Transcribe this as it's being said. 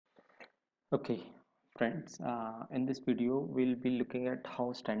Okay, friends, in this video, we'll be looking at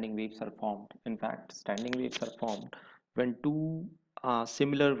how standing waves are formed. In fact, standing waves are formed when two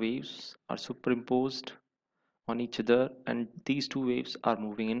similar waves are superimposed on each other, and these two waves are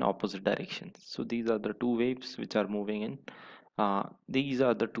moving in opposite directions. So these are the two waves which are moving in. These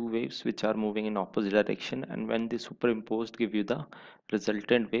are the two waves which are moving in opposite direction, and when they superimposed, give you the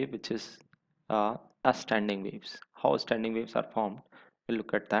resultant wave, which is as standing waves. How standing waves are formed? We'll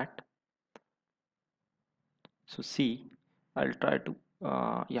look at that. So see, I'll try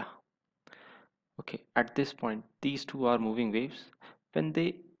to yeah, okay, at this point these two are moving waves. When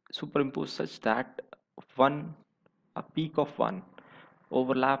they superimpose such that one a peak of one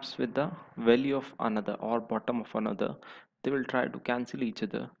overlaps with the value of another or bottom of another, they will try to cancel each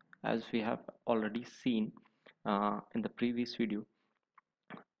other, as we have already seen in the previous video,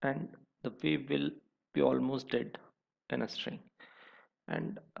 and the wave will be almost dead in a string.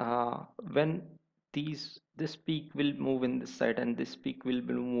 And when this peak will move in this side and this peak will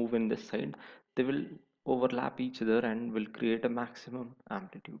move in this side, they will overlap each other and will create a maximum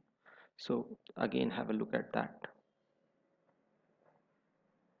amplitude. So again, have a look at that.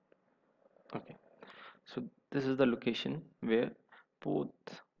 Okay, so this is the location where both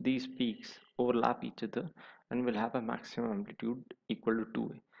these peaks overlap each other and will have a maximum amplitude equal to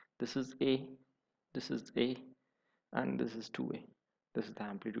 2a. This is a, this is a, and this is 2a. This is the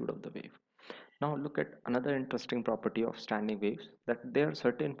amplitude of the wave. Now look at another interesting property of standing waves, that there are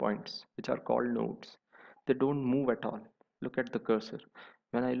certain points which are called nodes. They don't move at all. Look at the cursor.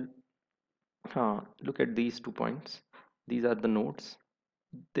 When I look at these 2 points, these are the nodes.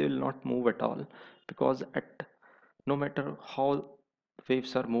 They will not move at all, because at no matter how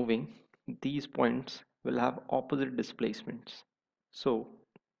waves are moving, these points will have opposite displacements. So,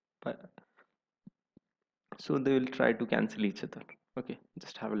 so they will try to cancel each other. Okay,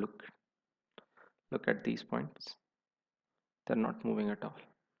 just have a look. Look at these points. They're not moving at all.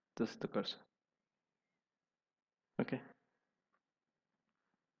 This is the cursor. Okay.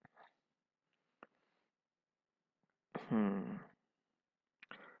 Hmm.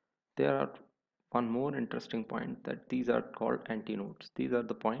 There are one more interesting point, that these are called antinodes. These are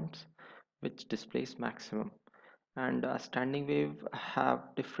the points which displace maximum, and a standing wave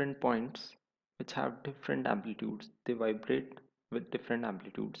have different points which have different amplitudes. They vibrate with different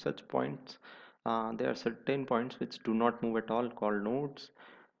amplitudes. Such points, there are certain points which do not move at all, called nodes.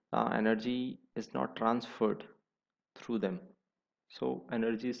 Energy is not transferred through them, so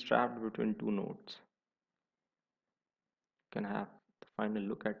energy is trapped between two nodes. Can have the final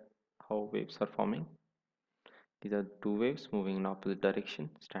look at how waves are forming. These are two waves moving in opposite direction.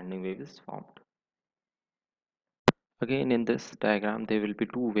 Standing wave is formed. Again, in this diagram, there will be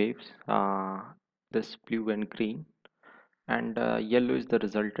two waves, this blue and green, and yellow is the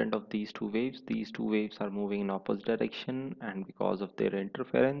resultant of these two waves. These two waves are moving in opposite direction, and because of their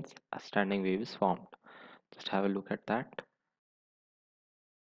interference, a standing wave is formed. Just have a look at that.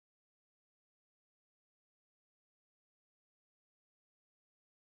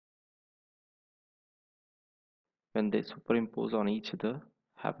 When they superimpose on each other,